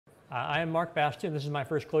I am Mark Bastian. This is my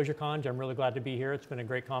first Clojure Con. I'm really glad to be here. It's been a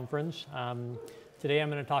great conference. Today I'm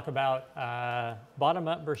going to talk about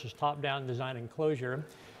bottom-up versus top-down design in Clojure.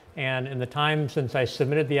 And in the time since I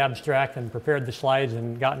submitted the abstract and prepared the slides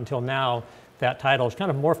and got until now, that title has kind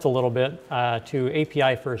of morphed a little bit to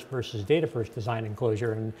API first versus data first design in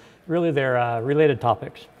Clojure. And really they're related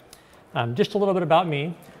topics. Just a little bit about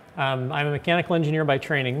me. I'm a mechanical engineer by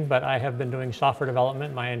training, but I have been doing software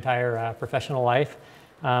development my entire professional life.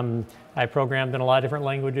 I programmed in a lot of different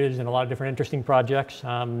languages and a lot of different interesting projects.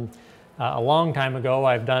 A long time ago,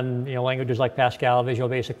 I've done languages like Pascal, Visual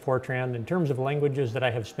Basic, Fortran. In terms of languages that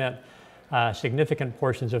I have spent significant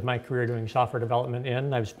portions of my career doing software development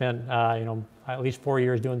in, I've spent at least 4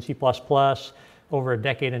 years doing C++, over a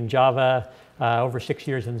decade in Java, over 6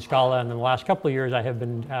 years in Scala, and in the last couple of years I have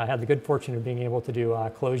been had the good fortune of being able to do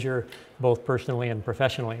Clojure both personally and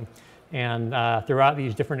professionally. And throughout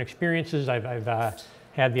these different experiences, I've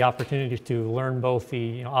had the opportunities to learn both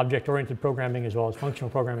the object-oriented programming as well as functional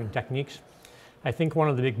programming techniques. I think one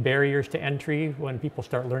of the big barriers to entry when people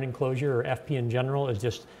start learning Clojure or FP in general is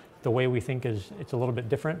just the way we think it's a little bit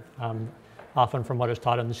different, often from what is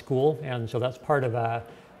taught in the school. And so that's part of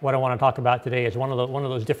what I want to talk about today is one of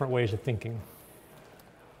those different ways of thinking.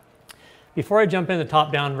 Before I jump into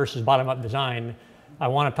top-down versus bottom-up design, I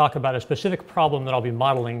want to talk about a specific problem that I'll be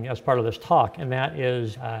modeling as part of this talk, and that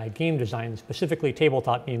is game design, specifically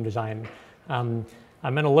tabletop game design. I'm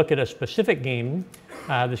going to look at a specific game.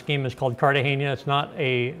 This game is called Cartagena. It's not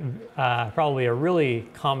probably a really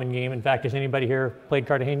common game. In fact, has anybody here played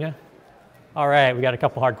Cartagena? All right, we got a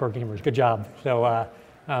couple hardcore gamers. Good job. So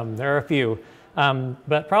there are a few.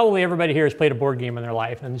 But probably everybody here has played a board game in their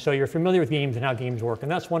life, and so you're familiar with games and how games work.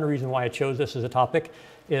 And that's one reason why I chose this as a topic,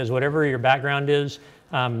 is whatever your background is,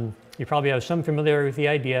 you probably have some familiarity with the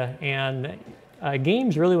idea. And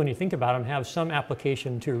games, really, when you think about them, have some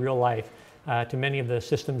application to real life, to many of the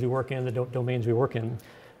systems we work in, the domains we work in.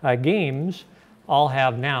 Games all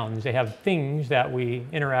have nouns. They have things that we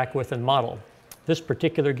interact with and model. This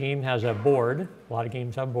particular game has a board. A lot of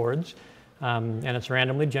games have boards. And it's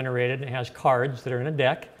randomly generated. It has cards that are in a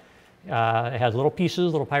deck. It has little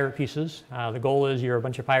pieces, little pirate pieces. The goal is you're a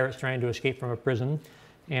bunch of pirates trying to escape from a prison.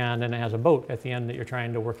 And then it has a boat at the end that you're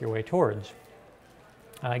trying to work your way towards.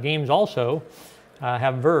 Games also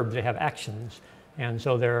have verbs. They have actions. And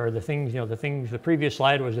so there are the things, the previous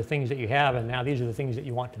slide was the things that you have, and now these are the things that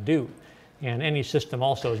you want to do. And any system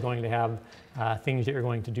also is going to have things that you're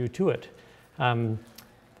going to do to it.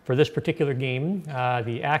 For this particular game,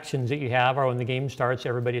 the actions that you have are when the game starts,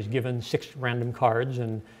 everybody is given 6 random cards,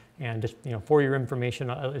 and just for your information,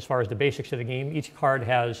 as far as the basics of the game, each card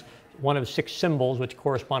has one of 6 symbols which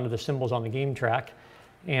correspond to the symbols on the game track,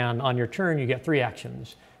 and on your turn you get 3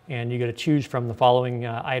 actions, and you get to choose from the following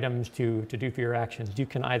items to do for your actions. You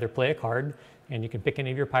can either play a card, and you can pick any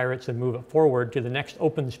of your pirates and move it forward to the next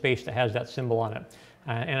open space that has that symbol on it,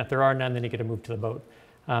 and if there are none, then you get to move to the boat.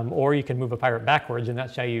 Or you can move a pirate backwards, and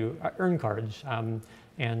that's how you earn cards.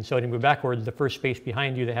 And so to move backwards, the first space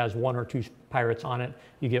behind you that has 1 or 2 pirates on it,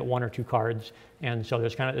 you get 1 or 2 cards. And so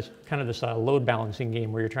there's kind of this load balancing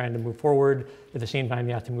game where you're trying to move forward. At the same time,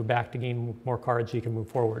 you have to move back to gain more cards so you can move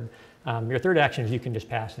forward. Your third action is you can just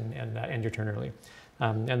pass and end your turn early.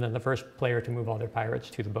 And then the first player to move all their pirates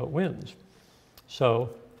to the boat wins.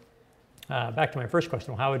 So back to my first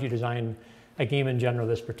question, how would you design a game in general,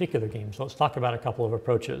 this particular game? So let's talk about a couple of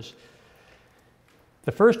approaches.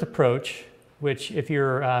 The first approach, which if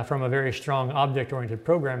you're from a very strong object-oriented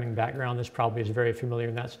programming background, this probably is very familiar,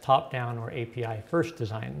 and that's top-down or API first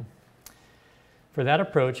design. For that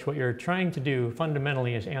approach, what you're trying to do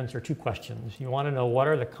fundamentally is answer 2 questions. You want to know what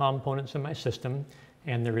are the components in my system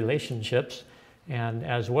and the relationships, and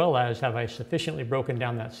as well as have I sufficiently broken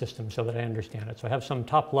down that system so that I understand it. So I have some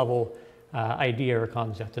top-level idea or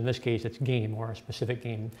concept. In this case, it's game or a specific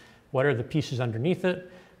game. What are the pieces underneath it?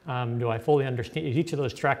 Do I fully understand? Is each of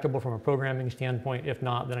those tractable from a programming standpoint? If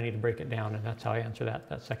not, then I need to break it down, and that's how I answer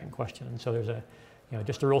that second question. And so there's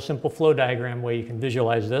just a real simple flow diagram way you can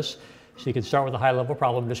visualize this. So you can start with a high-level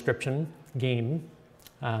problem description, game.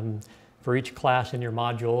 For each class in your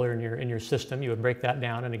module or in your system, you would break that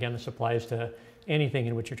down. And again, this applies to anything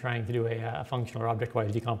in which you're trying to do a functional or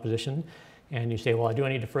object-wise decomposition. And you say, well, do I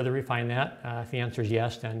need to further refine that? If the answer is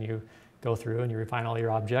yes, then you go through and you refine all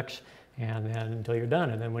your objects, and then until you're done.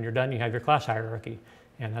 And then when you're done, you have your class hierarchy.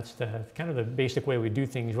 And that's kind of the basic way we do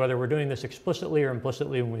things, whether we're doing this explicitly or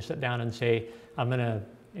implicitly. When we sit down and say, I'm going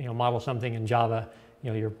to model something in Java,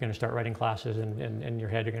 you're going to start writing classes, and in your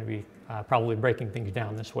head you're going to be probably breaking things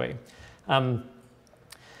down this way.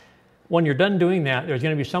 When you're done doing that, there's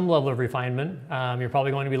going to be some level of refinement. You're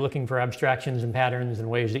probably going to be looking for abstractions and patterns and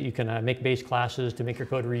ways that you can make base classes to make your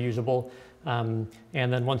code reusable. And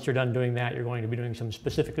then once you're done doing that, you're going to be doing some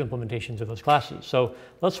specific implementations of those classes. So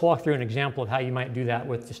let's walk through an example of how you might do that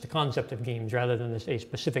with just the concept of games rather than a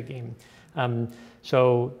specific game.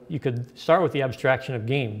 So you could start with the abstraction of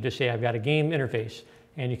game. Just say I've got a game interface.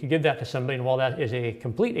 And you could give that to somebody, and while that is a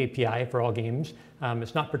complete API for all games,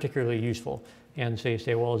 it's not particularly useful. And so you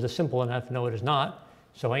say, well, is this simple enough? No, it is not.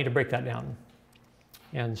 So I need to break that down.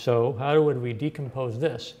 And so how would we decompose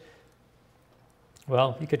this?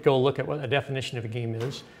 Well, you could go look at what a definition of a game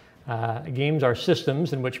is. Games are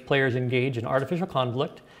systems in which players engage in artificial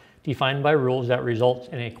conflict defined by rules that result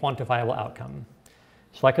in a quantifiable outcome.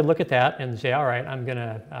 So I could look at that and say, all right, I'm going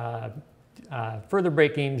to further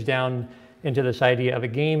break games down into this idea of a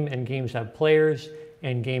game, and games have players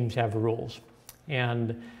and games have rules.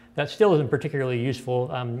 And that still isn't particularly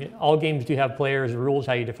useful. All games do have players, rules,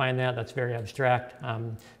 how you define that, that's very abstract.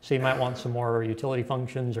 So you might want some more utility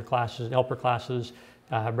functions or classes, helper classes,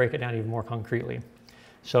 break it down even more concretely.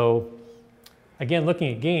 So again,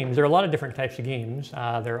 looking at games, there are a lot of different types of games.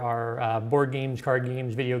 There are board games, card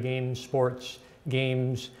games, video games, sports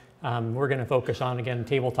games. We're going to focus on, again,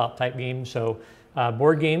 tabletop type games. So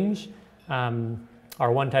board games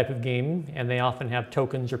are one type of game, and they often have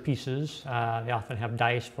tokens or pieces. They often have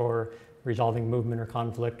dice for resolving movement or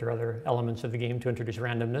conflict or other elements of the game to introduce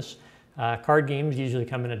randomness. Card games usually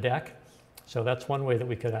come in a deck, so that's one way that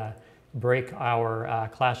we could break our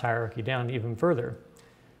class hierarchy down even further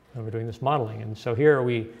when we're doing this modeling. And so here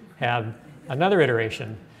we have another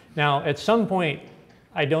iteration. Now, at some point,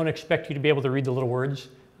 I don't expect you to be able to read the little words.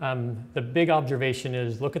 The big observation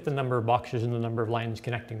is look at the number of boxes and the number of lines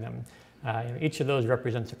connecting them. Each of those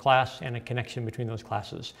represents a class and a connection between those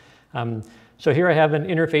classes. So here I have an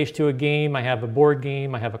interface to a game. I have a board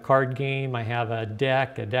game. I have a card game. I have a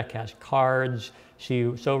deck. A deck has cards.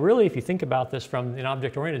 So really, if you think about this from an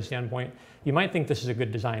object-oriented standpoint, you might think this is a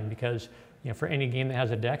good design because for any game that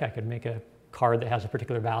has a deck, I could make a card that has a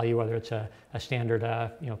particular value, whether it's a standard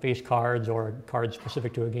face cards or a card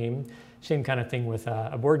specific to a game. Same kind of thing with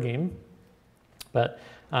a board game. But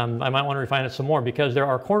I might want to refine it some more because there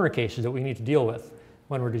are corner cases that we need to deal with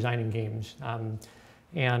when we're designing games.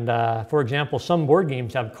 For example, some board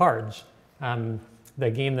games have cards.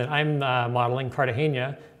 The game that I'm modeling,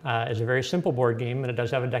 Cartagena, is a very simple board game, and it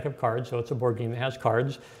does have a deck of cards, so it's a board game that has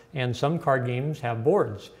cards. And some card games have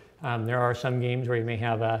boards. There are some games where you may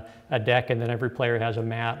have a deck, and then every player has a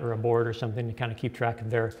mat or a board or something to kind of keep track of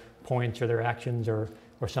their points or their actions or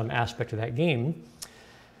some aspect of that game.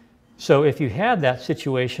 So if you had that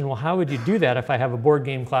situation, well, how would you do that if I have a board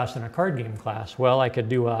game class and a card game class? Well, I could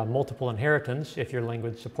do multiple inheritance if your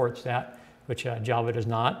language supports that, which Java does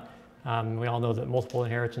not. We all know that multiple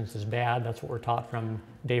inheritance is bad. That's what we're taught from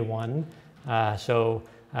day one.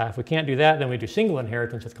 If we can't do that, then we do single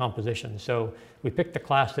inheritance with composition. So we pick the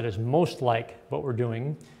class that is most like what we're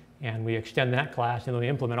doing, and we extend that class, and then we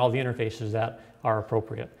implement all the interfaces that are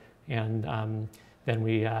appropriate. And then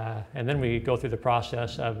we go through the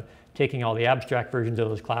process of taking all the abstract versions of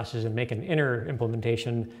those classes and make an inner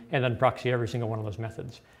implementation, and then proxy every single one of those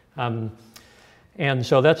methods. And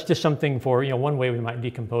so that's just something for one way we might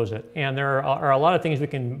decompose it. And there are a lot of things we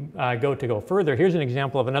can go further. Here's an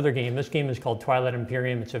example of another game. This game is called Twilight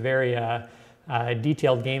Imperium. It's a very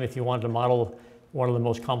detailed game. If you wanted to model one of the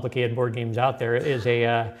most complicated board games out there, it is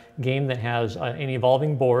a game that has an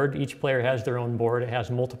evolving board. Each player has their own board. It has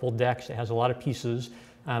multiple decks. It has a lot of pieces.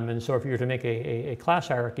 And so if you were to make a class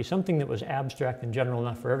hierarchy, something that was abstract and general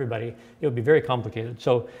enough for everybody, it would be very complicated.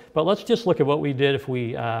 But let's just look at what we did if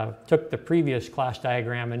we took the previous class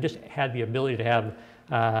diagram and just had the ability to have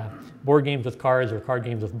board games with cards or card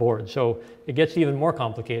games with boards. So it gets even more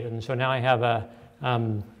complicated. And so now I have a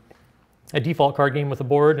default card game with a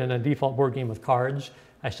board and a default board game with cards.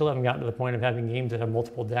 I still haven't gotten to the point of having games that have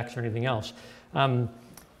multiple decks or anything else. And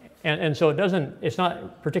so it's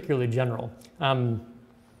not particularly general.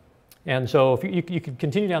 And so if you could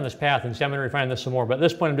continue down this path and say, I'm going to refine this some more, but at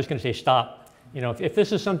this point I'm just going to say stop. If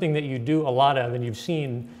this is something that you do a lot of and you've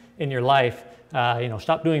seen in your life,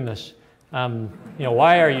 stop doing this.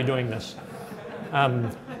 Why are you doing this?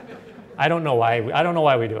 I don't know why. I don't know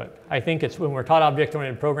why we do it. I think it's when we're taught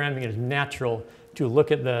object-oriented programming, it is natural to look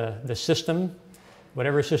at the system,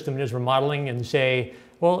 whatever system it is we're modeling, and say,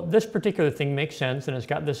 well, this particular thing makes sense, and it's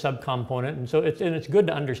got this subcomponent, and so it's good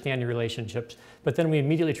to understand your relationships. But then we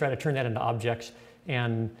immediately try to turn that into objects,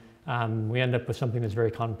 and we end up with something that's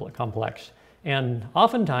very complex. And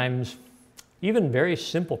oftentimes, even very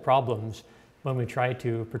simple problems, when we try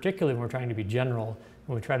to, particularly when we're trying to be general,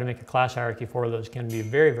 when we try to make a class hierarchy for those, can be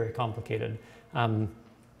very, very complicated. If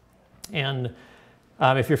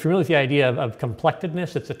you're familiar with the idea of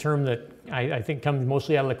complectedness, it's a term that I think comes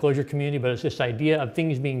mostly out of the Clojure community, but it's this idea of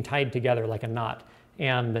things being tied together like a knot.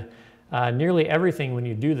 And nearly everything when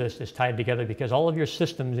you do this is tied together because all of your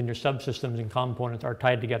systems and your subsystems and components are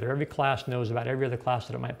tied together. Every class knows about every other class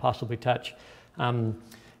that it might possibly touch.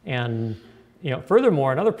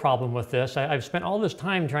 Furthermore, another problem with this, I've spent all this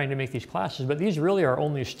time trying to make these classes, but these really are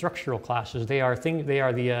only structural classes. They are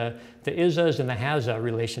the is-as and the has-a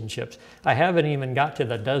relationships. I haven't even got to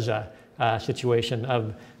the does-a situation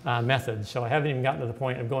of methods. So I haven't even gotten to the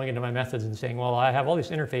point of going into my methods and saying, well, I have all these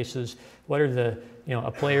interfaces. What are the,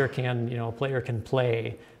 a player can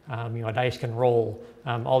play, a dice can roll,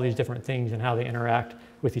 all these different things and how they interact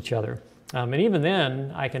with each other. And even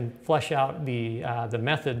then, I can flesh out the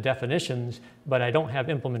method definitions, but I don't have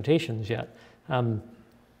implementations yet. And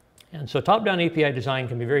so top-down API design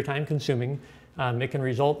can be very time-consuming. It can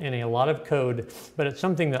result in a lot of code, but it's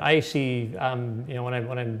something that I see, when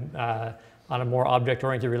I'm on a more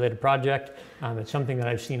object-oriented related project. It's something that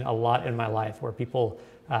I've seen a lot in my life, where people,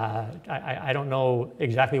 I don't know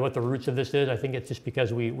exactly what the roots of this is. I think it's just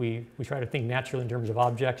because we try to think naturally in terms of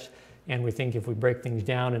objects. And we think if we break things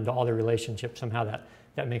down into all the relationships, somehow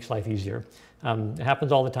that makes life easier. It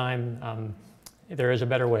happens all the time. There is a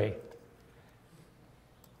better way.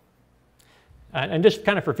 And just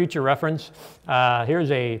kind of for future reference, here's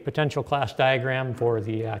a potential class diagram for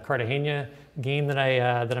the Cartagena game that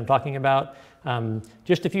I'm talking about.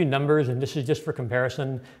 Just a few numbers, and this is just for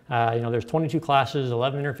comparison. There's 22 classes,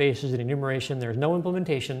 11 interfaces, and enumeration. There's no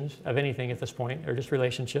implementations of anything at this point. They're just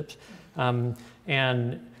relationships.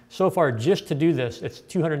 And so far, just to do this, it's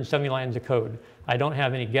 270 lines of code. I don't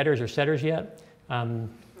have any getters or setters yet. By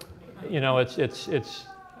the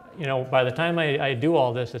time I do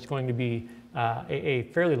all this, it's going to be a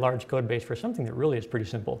fairly large code base for something that really is pretty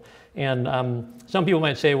simple. And some people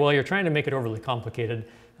might say, well, you're trying to make it overly complicated.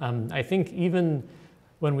 I think even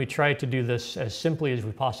when we try to do this as simply as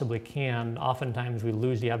we possibly can, oftentimes we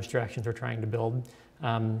lose the abstractions we're trying to build,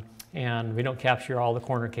 and we don't capture all the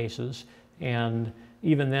corner cases. And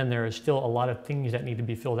even then, there is still a lot of things that need to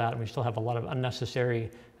be filled out, and we still have a lot of unnecessary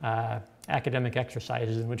academic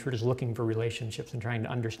exercises in which we're just looking for relationships and trying to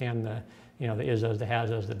understand the is-as, the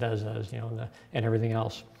has-as, the does-as, and everything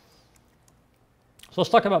else. So let's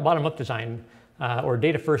talk about bottom-up design or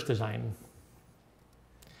data-first design.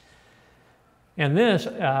 And this,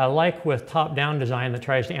 like with top-down design that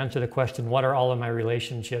tries to answer the question, what are all of my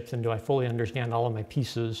relationships and do I fully understand all of my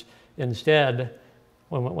pieces? Instead,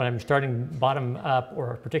 when I'm starting bottom up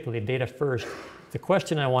or particularly data first, the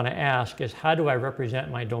question I want to ask is how do I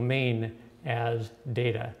represent my domain as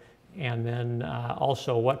data? And then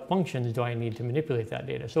also what functions do I need to manipulate that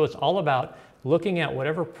data? So it's all about looking at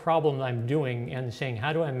whatever problem I'm doing and saying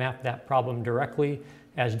how do I map that problem directly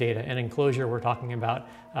as data? And in Clojure we're talking about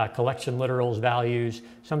collection literals, values,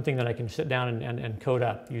 something that I can sit down and code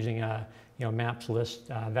up using maps, lists,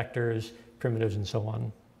 vectors, primitives, and so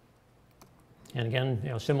on. And again,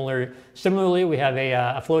 similarly, we have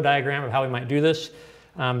a flow diagram of how we might do this.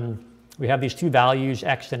 We have these two values,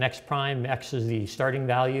 x and x prime. X is the starting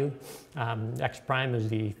value. X prime is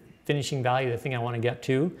the finishing value, the thing I want to get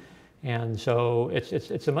to. And so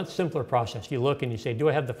it's a much simpler process. You look and you say, do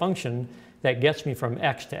I have the function that gets me from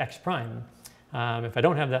x to x prime? If I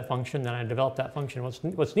don't have that function, then I develop that function.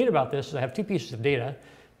 What's neat about this is I have two pieces of data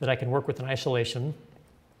that I can work with in isolation.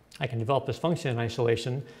 I can develop this function in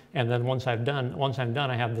isolation, and then once I'm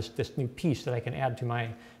done, I have this new piece that I can add to my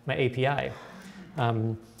API.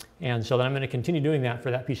 And so then I'm going to continue doing that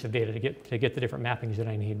for that piece of data to get the different mappings that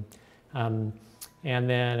I need. And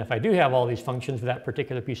then if I do have all these functions for that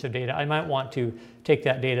particular piece of data, I might want to take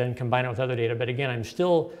that data and combine it with other data. But again, I'm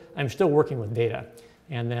still working with data.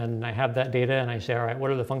 And then I have that data, and I say, all right,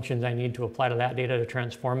 what are the functions I need to apply to that data to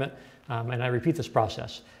transform it? And I repeat this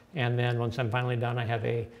process. And then once I'm finally done, I have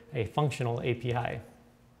a functional API.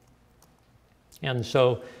 And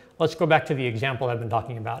so let's go back to the example I've been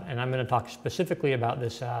talking about. And I'm going to talk specifically about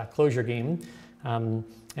this Clojure game.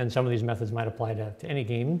 And some of these methods might apply to any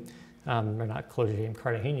game, or not Clojure game,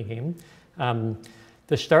 Cartagena game.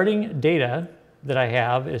 The starting data that I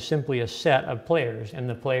have is simply a set of players. And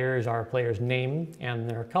the players are a player's name and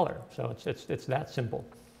their color. So it's that simple.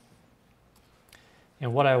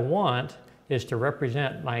 And what I want is to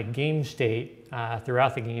represent my game state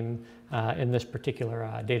throughout the game in this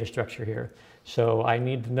particular data structure here. So I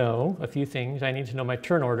need to know a few things. I need to know my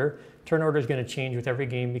turn order. Turn order is going to change with every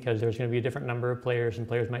game because there's going to be a different number of players and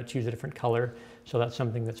players might choose a different color. So that's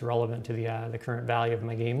something that's relevant to the current value of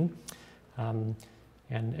my game.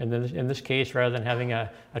 And then in this case, rather than having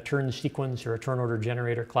a turn sequence or a turn order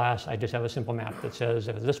generator class, I just have a simple map that says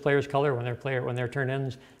if this player's color, when their turn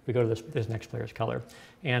ends, we go to this next player's color.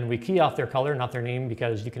 And we key off their color, not their name,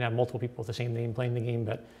 because you can have multiple people with the same name playing the game,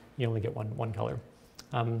 but you only get one color.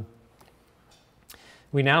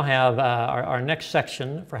 We now have our next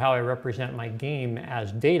section for how I represent my game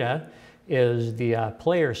as data is the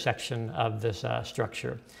player section of this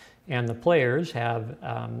structure. And the players have,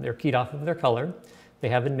 they're keyed off of their color. They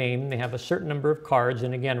have a name, they have a certain number of cards,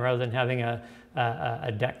 and again, rather than having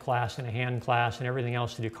a deck class and a hand class and everything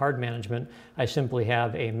else to do card management, I simply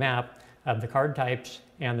have a map of the card types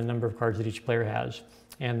and the number of cards that each player has.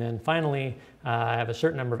 And then finally, I have a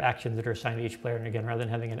certain number of actions that are assigned to each player, and again, rather than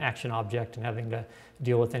having an action object and having to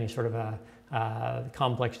deal with any sort of a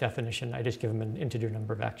complex definition, I just give them an integer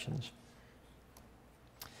number of actions.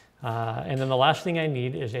 And then the last thing I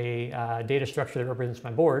need is a data structure that represents my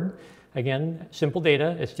board. Again, simple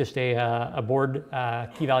data, it's just a board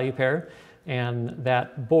key value pair, and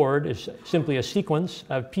that board is simply a sequence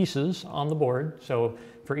of pieces on the board. So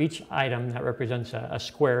for each item that represents a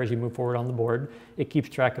square as you move forward on the board, it keeps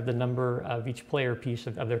track of the number of each player piece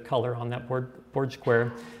of their color on that board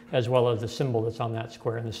square, as well as the symbol that's on that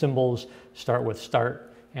square. And the symbols start with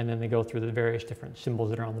start, and then they go through the various different symbols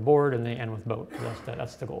that are on the board, and they end with vote. So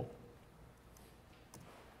that's the goal.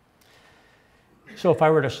 So if I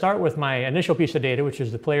were to start with my initial piece of data, which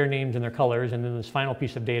is the player names and their colors, and then this final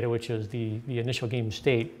piece of data, which is the initial game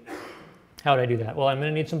state, how would I do that? Well, I'm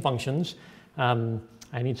going to need some functions.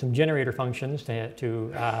 I need some generator functions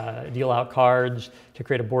to deal out cards, to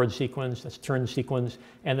create a board sequence, that's turn sequence,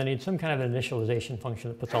 and then I need some kind of an initialization function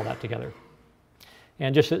that puts all that together.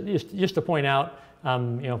 And just to point out,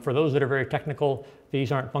 for those that are very technical,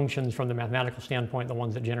 these aren't functions from the mathematical standpoint, the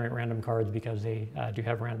ones that generate random cards, because they do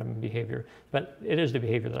have random behavior. But it is the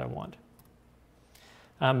behavior that I want.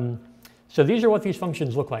 So these are what these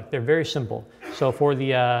functions look like. They're very simple. So for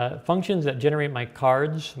the functions that generate my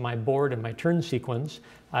cards, my board, and my turn sequence,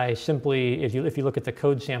 I simply, if you look at the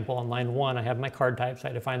code sample on line 1, I have my card types.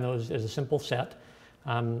 I define those as a simple set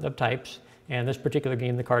of types. And this particular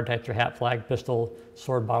game, the card types are hat, flag, pistol,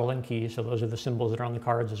 sword, bottle, and key. So those are the symbols that are on the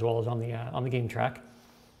cards as well as on the game track.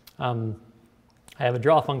 I have a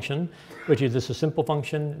draw function, which is just a simple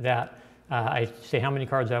function that I say how many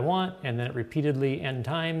cards I want, and then it repeatedly n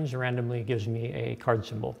times randomly gives me a card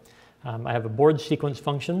symbol. I have a board sequence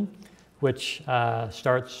function, which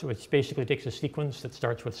basically takes a sequence that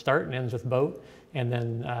starts with start and ends with vote, and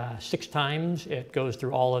then 6 times it goes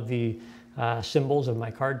through all of the symbols of my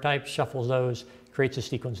card type, shuffles those, creates a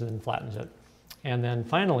sequence, and then flattens it. And then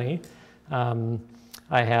finally,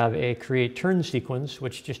 I have a create turn sequence,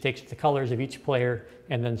 which just takes the colors of each player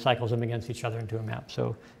and then cycles them against each other into a map.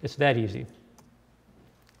 So it's that easy.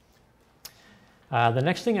 The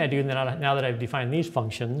next thing I do now that I've defined these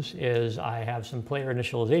functions is I have some player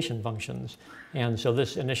initialization functions. And so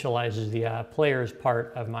this initializes the player's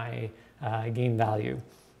part of my game value.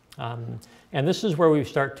 And this is where we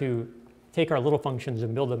start to take our little functions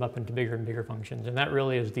and build them up into bigger and bigger functions. And that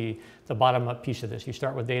really is the bottom-up piece of this. You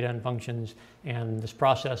start with data and functions, and this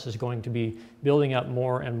process is going to be building up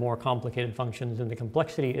more and more complicated functions. And the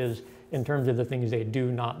complexity is in terms of the things they do,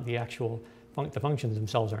 not the actual the functions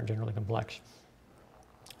themselves aren't generally complex.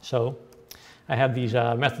 So I have these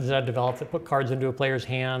methods that I've developed that put cards into a player's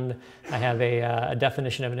hand. I have a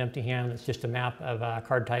definition of an empty hand that's just a map of a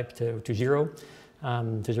card type to 0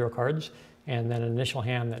 cards. And then an initial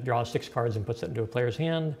hand that draws 6 cards and puts it into a player's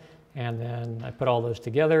hand. And then I put all those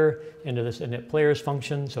together into this init players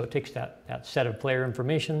function. So it takes that set of player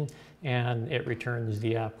information and it returns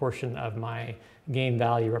the portion of my game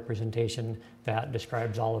value representation that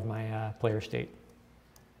describes all of my player state.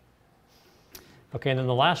 Okay, and then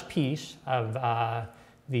the last piece of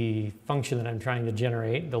the function that I'm trying to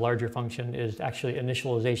generate, the larger function, is actually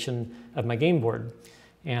initialization of my game board.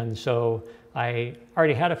 And so I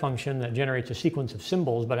already had a function that generates a sequence of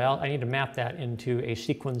symbols, but I need to map that into a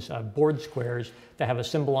sequence of board squares that have a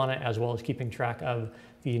symbol on it, as well as keeping track of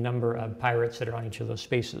the number of pirates that are on each of those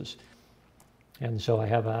spaces. And so I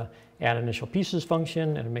have a add initial pieces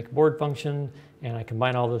function and a make board function, and I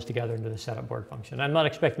combine all those together into the setup board function. I'm not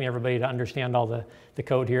expecting everybody to understand all the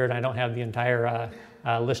code here, and I don't have the entire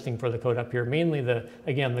listing for the code up here. Mainly,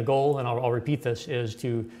 again, the goal, and I'll repeat this, is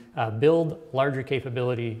to build larger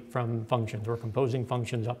capability from functions. We're composing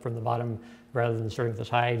functions up from the bottom rather than starting with this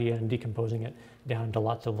high idea and decomposing it down to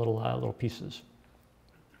lots of little pieces.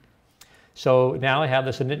 So now I have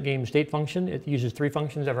this init game state function. It uses 3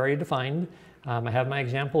 functions I've already defined. I have my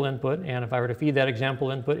example input, and if I were to feed that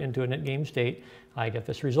example input into a init game state, I get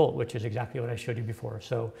this result, which is exactly what I showed you before.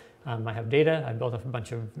 So I have data, I built up a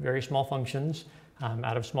bunch of very small functions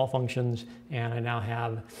out of small functions, and I now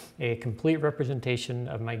have a complete representation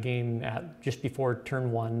of my game at just before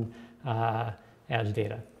turn 1 as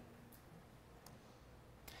data.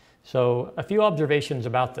 So a few observations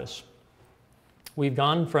about this. We've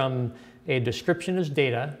gone from a description as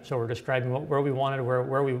data, so we're describing where we wanted,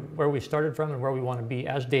 where we started from and where we want to be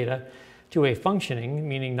as data, to a functioning,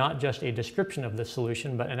 meaning not just a description of the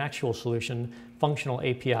solution, but an actual solution, functional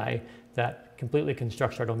API that completely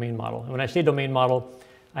constructs our domain model. And when I say domain model,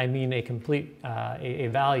 I mean a complete, a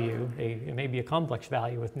value, it may be a complex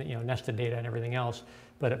value with nested data and everything else,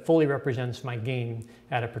 but it fully represents my game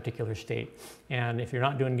at a particular state. And if you're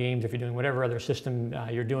not doing games, if you're doing whatever other system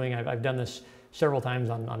you're doing, I've done this several times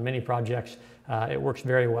on many projects. It works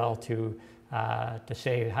very well to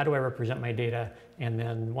say, how do I represent my data? And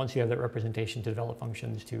then once you have that representation, to develop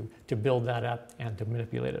functions to build that up and to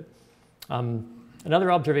manipulate it.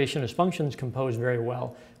 Another observation is functions compose very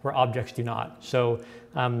well where objects do not. So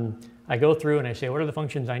I go through and I say, what are the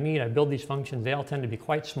functions I need? I build these functions. They all tend to be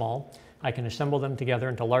quite small. I can assemble them together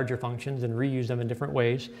into larger functions and reuse them in different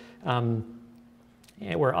ways.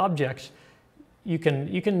 Where objects, you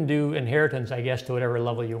can do inheritance, I guess, to whatever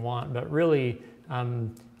level you want, but really,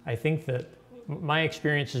 I think that my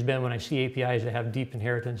experience has been when I see APIs that have deep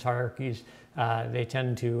inheritance hierarchies, they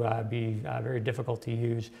tend to be very difficult to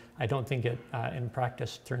use. I don't think it, in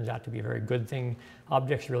practice, turns out to be a very good thing.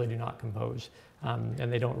 Objects really do not compose,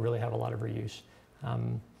 and they don't really have a lot of reuse.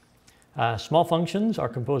 Small functions are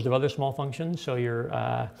composed of other small functions, so your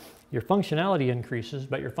functionality increases,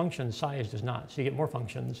 but your function size does not. So you get more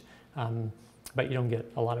functions, but you don't get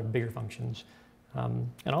a lot of bigger functions.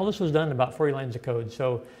 And all this was done in about 40 lines of code.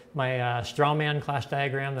 So my strawman class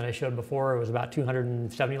diagram that I showed before was about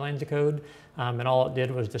 270 lines of code, and all it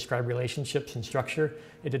did was describe relationships and structure.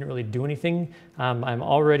 It didn't really do anything. I'm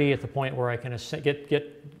already at the point where I can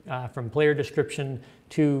get from player description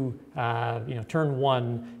to turn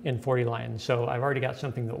 1 in 40 lines. So I've already got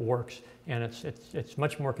something that works, and it's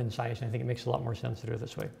much more concise, and I think it makes a lot more sense to do it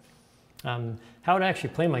this way. How would I actually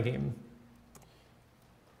play my game?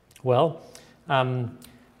 Well,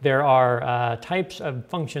 there are types of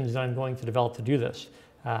functions that I'm going to develop to do this.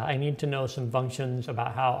 I need to know some functions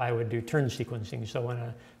about how I would do turn sequencing. So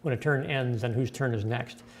when a turn ends, then whose turn is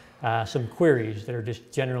next. Some queries that are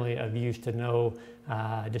just generally of use to know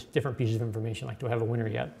just different pieces of information, like do I have a winner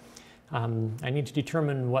yet? I need to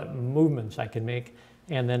determine what movements I can make.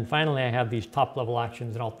 And then finally, I have these top level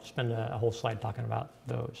actions, and I'll spend a whole slide talking about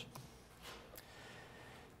those.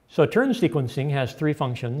 So turn sequencing has 3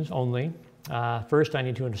 functions only. First, I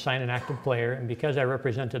need to assign an active player, and because I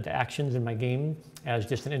represented the actions in my game as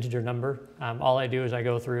just an integer number, all I do is I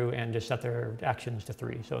go through and just set their actions to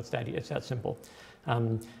 3. So it's that simple.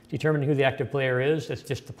 Determining who the active player is, it's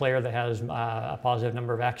just the player that has a positive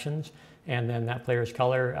number of actions, and then that player's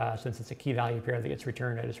color, since it's a key value pair that gets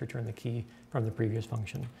returned, I just return the key from the previous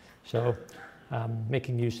function. So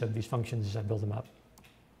making use of these functions as I build them up.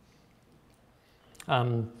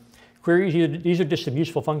 Queries, these are just some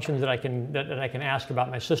useful functions that I can ask about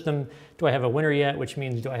my system. Do I have a winner yet? Which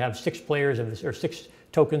means, do I have 6 players of this, or 6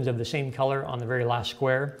 tokens of the same color on the very last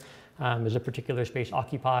square? Is a particular space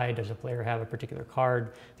occupied? Does a player have a particular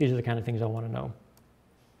card? These are the kind of things I want to know.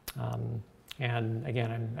 And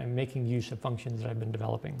again, I'm making use of functions that I've been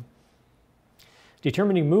developing.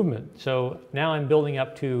 Determining movement. So now I'm building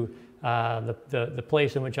up to the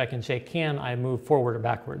place in which I can say, can I move forward or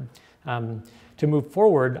backward? To move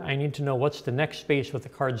forward, I need to know what's the next space with the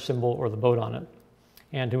card symbol or the boat on it.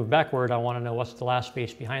 And to move backward, I want to know what's the last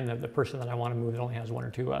space behind the person that I want to move that only has 1 or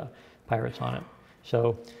 2 pirates on it.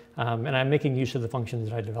 So, and I'm making use of the functions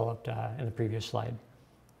that I developed in the previous slide.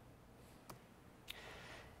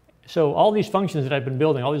 So all these functions that I've been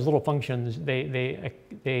building, all these little functions, the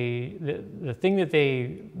thing that they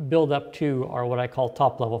build up to are what I call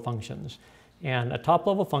top-level functions. And a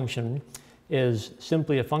top-level function is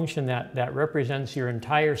simply a function that represents your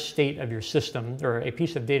entire state of your system, or a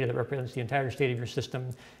piece of data that represents the entire state of your system,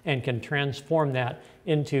 and can transform that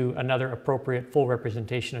into another appropriate full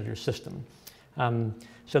representation of your system.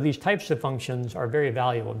 So these types of functions are very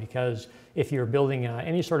valuable, because if you're building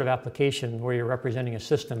any sort of application where you're representing a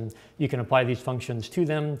system, you can apply these functions to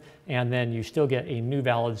them, and then you still get a new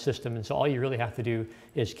valid system. And so all you really have to do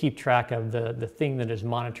is keep track of the thing that is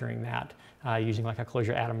monitoring that, using like a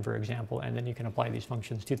Clojure atom, for example, and then you can apply these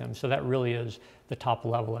functions to them. So that really is the top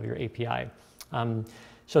level of your API.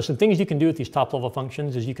 So some things you can do with these top-level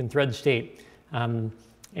functions is you can thread state.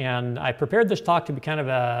 And I prepared this talk to be kind of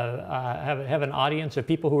have an audience of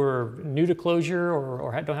people who are new to Clojure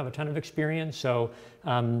or don't have a ton of experience. So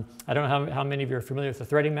I don't know how many of you are familiar with the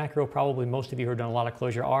threading macro. Probably most of you who have done a lot of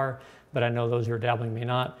Clojure are, but I know those who are dabbling may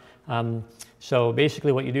not. So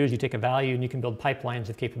basically what you do is you take a value and you can build pipelines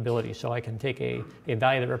of capability. So I can take a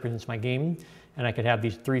value that represents my game, and I could have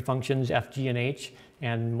these three functions, F, G, and H.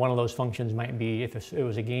 And one of those functions might be, if it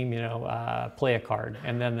was a game, play a card.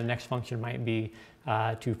 And then the next function might be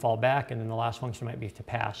to fall back, and then the last function might be to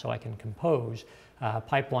pass. So I can compose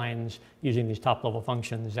pipelines using these top-level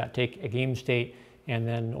functions that take a game state and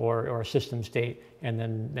then or a system state, and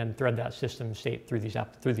then thread that system state through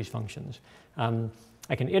these functions.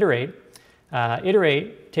 I can iterate.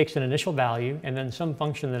 Iterate takes an initial value and then some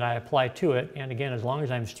function that I apply to it. And again, as long as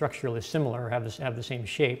I'm structurally similar or have the same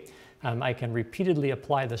shape, I can repeatedly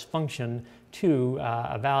apply this function to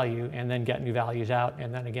a value and then get new values out,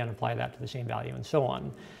 and then again apply that to the same value, and so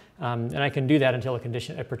on. And I can do that until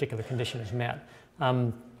a particular condition is met.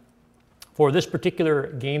 For this particular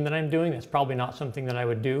game that I'm doing, that's probably not something that I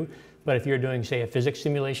would do. But if you're doing, say, a physics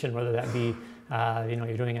simulation, whether that be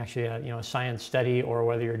you're doing actually a science study, or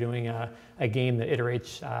whether you're doing a game that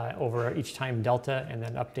iterates over each time delta and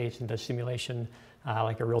then updates into simulation,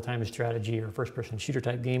 like a real-time strategy or first-person shooter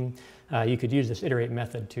type game, you could use this iterate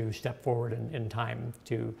method to step forward in time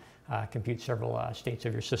to compute several states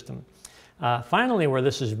of your system. Finally, where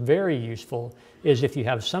this is very useful is if you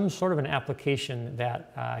have some sort of an application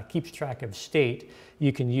that keeps track of state.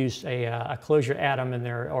 You can use a Clojure atom in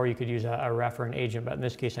there, or you could use a ref or an agent, but in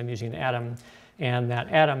this case I'm using an atom. And that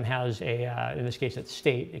atom has in this case it's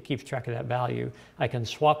state, it keeps track of that value. I can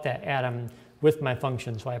swap that atom with my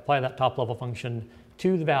function. So I apply that top-level function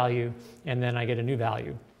to the value, and then I get a new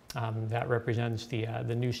value that represents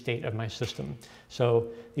the new state of my system. So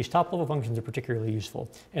these top-level functions are particularly useful.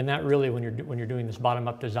 And that really, when you're doing this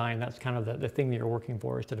bottom-up design, that's kind of the thing that you're working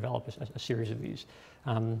for, is to develop a series of these.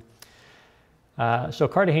 So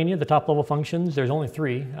Cartagena, the top-level functions, there's only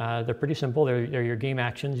three. They're pretty simple. They're your game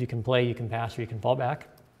actions. You can play, you can pass, or you can fall back.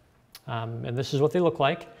 And this is what they look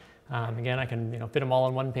like. Again, I can fit them all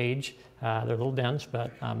on one page. They're a little dense,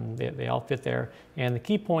 but they all fit there. And the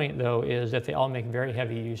key point, though, is that they all make very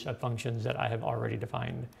heavy use of functions that I have already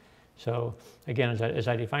defined. So again, as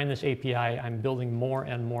I define this API, I'm building more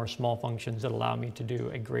and more small functions that allow me to do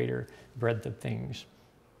a greater breadth of things.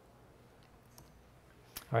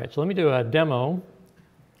 All right, so let me do a demo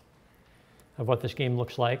of what this game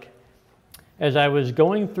looks like. As I was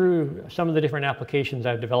going through some of the different applications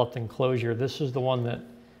I've developed in Clojure, this is the one that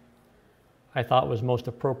I thought was most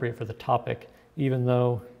appropriate for the topic, even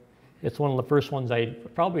though it's one of the first ones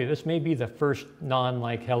this may be the first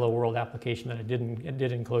non-like Hello World application that I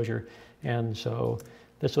did in Clojure. And so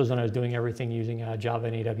this was when I was doing everything using Java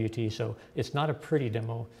and AWT. So it's not a pretty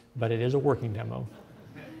demo, but it is a working demo.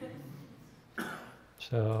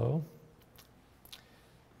 So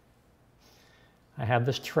I have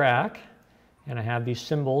this track, and I have these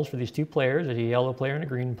symbols for these two players. There's a yellow player and a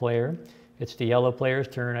green player. It's the yellow player's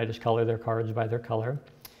turn. I just color their cards by their color.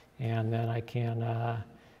 And then I can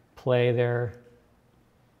play their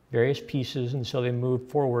various pieces, and so they move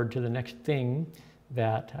forward to the next thing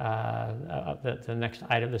that, the next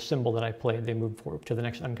item, the symbol that I played, they move forward to the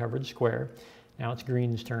next uncovered square. Now it's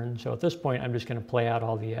green's turn. So at this point, I'm just going to play out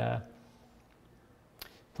all their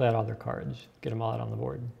cards, get them all out on the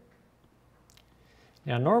board.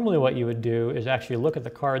 Now, normally what you would do is actually look at the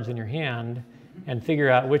cards in your hand and figure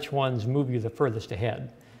out which ones move you the furthest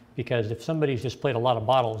ahead. Because if somebody's just played a lot of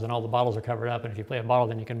bottles and all the bottles are covered up, and if you play a bottle,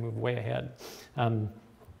 then you can move way ahead.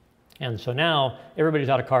 And so now everybody's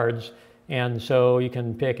out of cards, and so you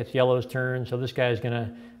can pick, it's yellow's turn, so this guy's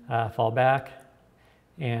gonna fall back,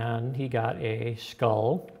 and he got a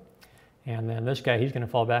skull. And then this guy, he's gonna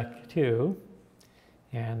fall back too.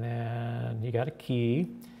 And then he got a key,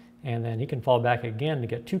 and then he can fall back again to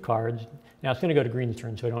get two cards. Now it's going to go to green's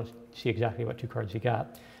turn, so we don't see exactly what two cards he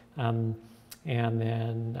got. And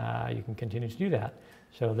then you can continue to do that.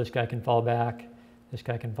 So this guy can fall back, this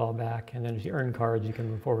guy can fall back, and then as you earn cards, you can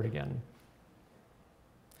move forward again.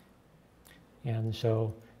 And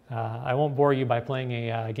so I won't bore you by playing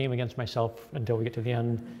a game against myself until we get to the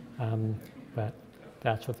end, but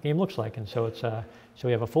that's what the game looks like. And so it's so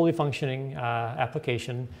we have a fully functioning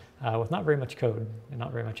application with not very much code and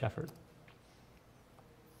not very much effort.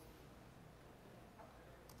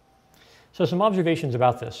 So some observations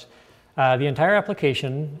about this. The entire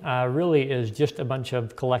application really is just a bunch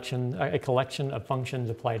of collection of functions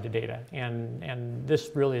applied to data, and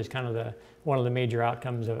this really is kind of one of the major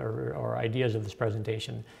outcomes or ideas of this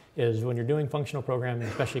presentation. Is when you're doing functional programming,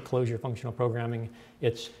 especially Clojure functional programming,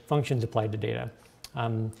 it's functions applied to data.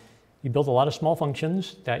 You build a lot of small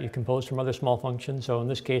functions that you compose from other small functions. So in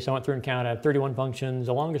this case, I went through and counted. I have 31 functions.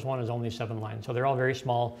 The longest one is only 7 lines. So they're all very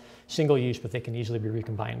small, single use, but they can easily be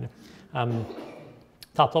recombined.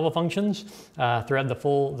 Top level functions thread the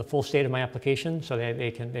full state of my application. So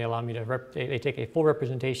they allow me to, they take a full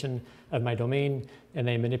representation of my domain and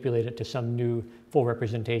they manipulate it to some new full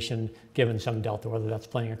representation given some delta, whether that's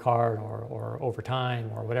playing a card or over time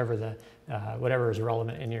or whatever is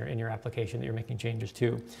relevant in your application that you're making changes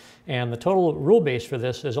to. And the total rule base for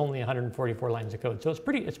this is only 144 lines of code. So it's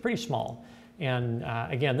pretty small. And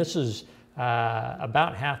again, this is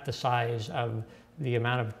about half the size of the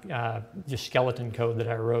amount of just skeleton code that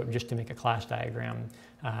I wrote just to make a class diagram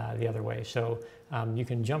the other way. So you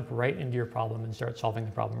can jump right into your problem and start solving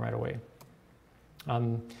the problem right away.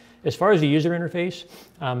 As far as the user interface,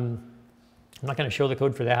 I'm not going to show the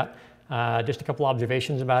code for that. Just a couple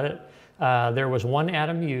observations about it. There was one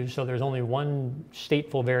atom used, so there's only one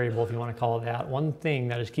stateful variable, if you want to call it that, one thing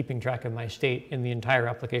that is keeping track of my state in the entire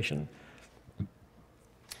application.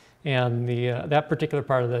 And that particular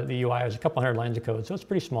part of the UI is a couple hundred lines of code, so it's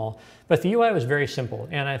pretty small. But the UI was very simple,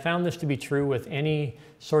 and I found this to be true with any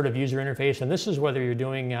sort of user interface. And this is whether you're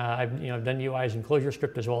doing, I've done UIs in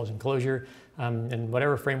ClojureScript as well as in Clojure, and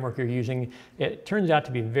whatever framework you're using. It turns out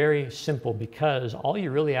to be very simple because all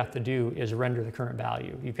you really have to do is render the current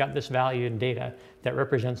value. You've got this value in data that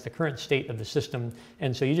represents the current state of the system,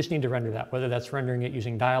 and so you just need to render that, whether that's rendering it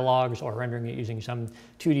using dialogues or rendering it using some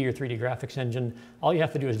 2D or 3D graphics engine. All you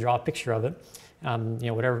have to do is draw a picture of it,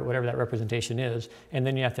 whatever that representation is, and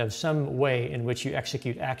then you have to have some way in which you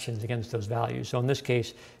execute actions against those values. So in this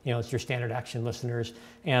case, it's your standard action listeners,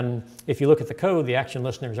 and if you look at the code, the action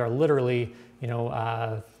listeners are literally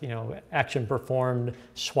action performed,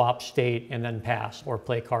 swap state, and then pass, or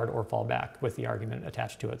play card, or fall back with the argument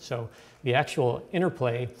attached to it. So the actual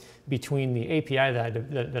interplay between the API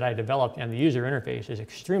that I developed and the user interface is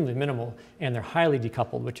extremely minimal, and they're highly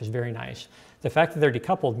decoupled, which is very nice. The fact that they're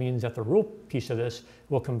decoupled means that the rule piece of this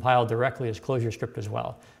will compile directly as ClojureScript as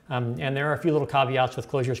well. And there are a few little caveats with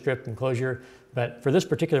ClojureScript and Clojure, but for this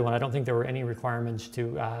particular one, I don't think there were any requirements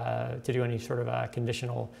to do any sort of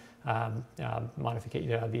conditional modification,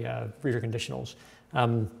 the reader conditionals.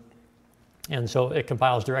 And so it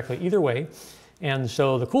compiles directly either way. And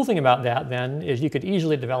so the cool thing about that then is you could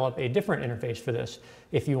easily develop a different interface for this.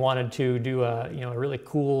 If you wanted to do a really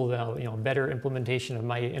cool, better implementation of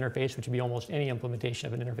my interface, which would be almost any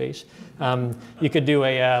implementation of an interface, you could do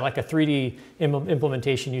like a 3D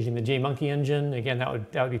implementation using the JMonkey engine. Again, that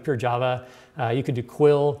would be pure Java. You could do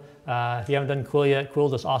Quill. If you haven't done Quill yet, Quill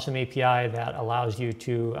is this awesome API that allows you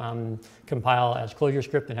to compile as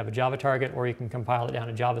ClojureScript and have a Java target, or you can compile it down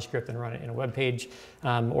to JavaScript and run it in a web page,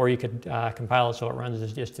 or you could compile it so it runs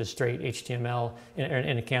as just a straight HTML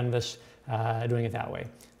in a canvas, doing it that way.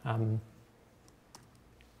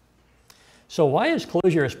 So why is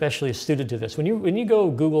Clojure especially suited to this? When you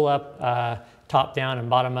go Google up top down and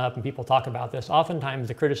bottom up, and people talk about this, oftentimes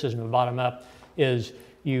the criticism of bottom up is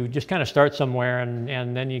you just kind of start somewhere and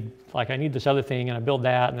then I need this other thing and I build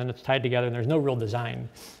that and then it's tied together and there's no real design.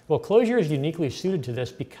 Well, Clojure is uniquely suited to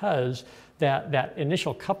this because that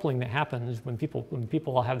initial coupling that happens when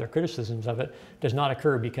people have their criticisms of it does not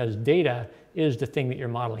occur, because data is the thing that you're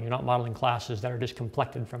modeling. You're not modeling classes that are just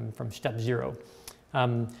complected from step zero.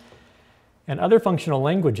 And other functional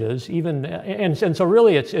languages, and so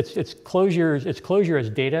really it's Clojure as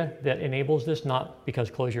data that enables this, not because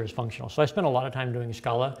Clojure is functional. So I spent a lot of time doing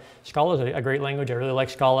Scala. Scala is a great language. I really like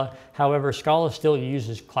Scala. However, Scala still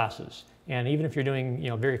uses classes. And even if you're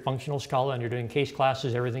doing very functional Scala and you're doing case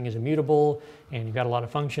classes, everything is immutable and you've got a lot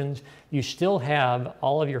of functions, you still have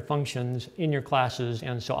all of your functions in your classes,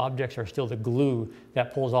 and so objects are still the glue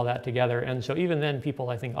that pulls all that together. And so even then, people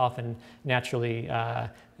I think often naturally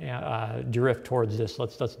drift towards this.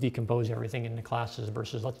 Let's decompose everything into classes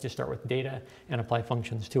versus let's just start with data and apply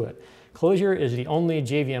functions to it. Clojure is the only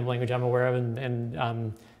JVM language I'm aware of,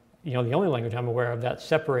 and the only language I'm aware of that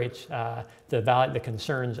separates the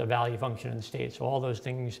concerns of value, function, and state. So all those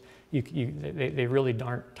things, they really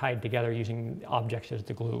aren't tied together using objects as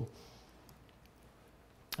the glue.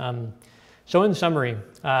 So in summary,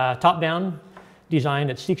 top-down design,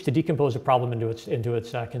 it seeks to decompose a problem into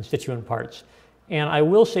its constituent parts. And I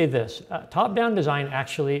will say this, top-down design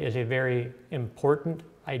actually is a very important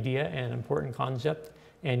idea and important concept,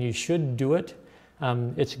 and you should do it.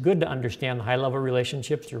 It's good to understand the high-level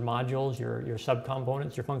relationships, your modules, your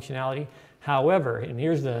subcomponents, your functionality. However, and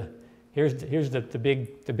here's the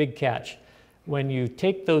big catch. When you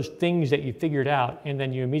take those things that you figured out and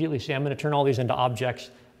then you immediately say, I'm going to turn all these into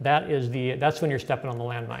objects, that's when you're stepping on the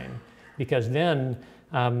landmine, because then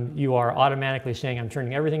you are automatically saying, I'm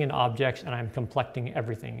turning everything into objects and I'm complecting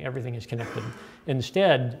everything. Everything is connected.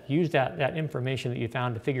 Instead, use that information that you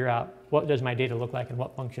found to figure out what does my data look like and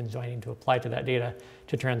what functions do I need to apply to that data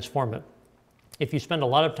to transform it. If you spend a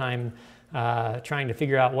lot of time trying to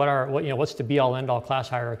figure out what's the be-all end-all class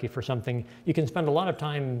hierarchy for something, you can spend a lot of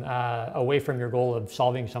time away from your goal of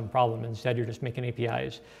solving some problem. Instead, you're just making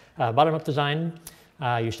APIs. Bottom-up design,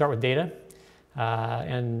 you start with data.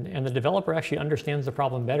 And the developer actually understands the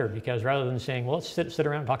problem better, because rather than saying, well, let's sit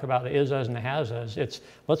around and talk about the is-as and the has-as, it's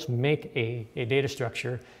let's make a data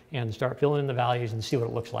structure and start filling in the values and see what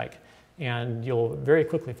it looks like. And you'll very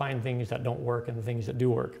quickly find things that don't work and the things that do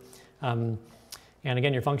work. And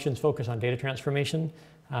again, your functions focus on data transformation.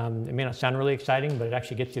 It may not sound really exciting, but it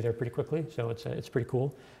actually gets you there pretty quickly, so it's pretty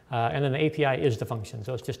cool. And then the API is the function,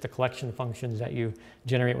 so it's just a collection of functions that you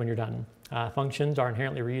generate when you're done. Functions are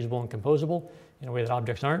inherently reusable and composable in a way that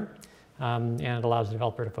objects aren't, and it allows the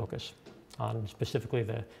developer to focus on specifically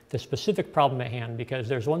the specific problem at hand, because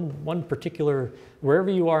there's one particular,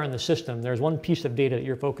 wherever you are in the system, there's one piece of data that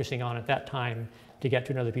you're focusing on at that time to get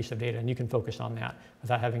to another piece of data, and you can focus on that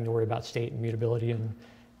without having to worry about state and mutability and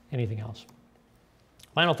anything else.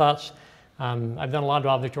 Final thoughts. I've done a lot of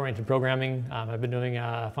object-oriented programming. I've been doing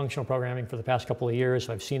functional programming for the past couple of years,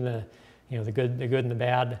 so I've seen the good and the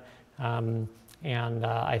bad. And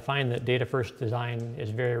I find that data-first design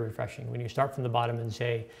is very refreshing. When you start from the bottom and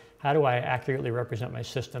say, how do I accurately represent my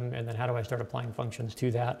system, and then how do I start applying functions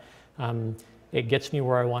to that? It gets me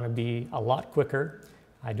where I want to be a lot quicker.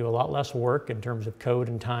 I do a lot less work in terms of code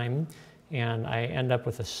and time, and I end up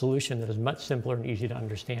with a solution that is much simpler and easy to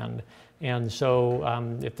understand. And so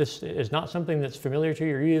if this is not something that's familiar to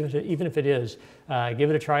you, or even if it is,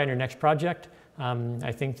 give it a try on your next project.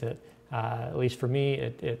 I think that, at least for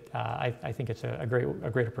me, I think it's a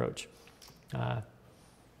great approach.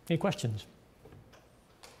 Any questions?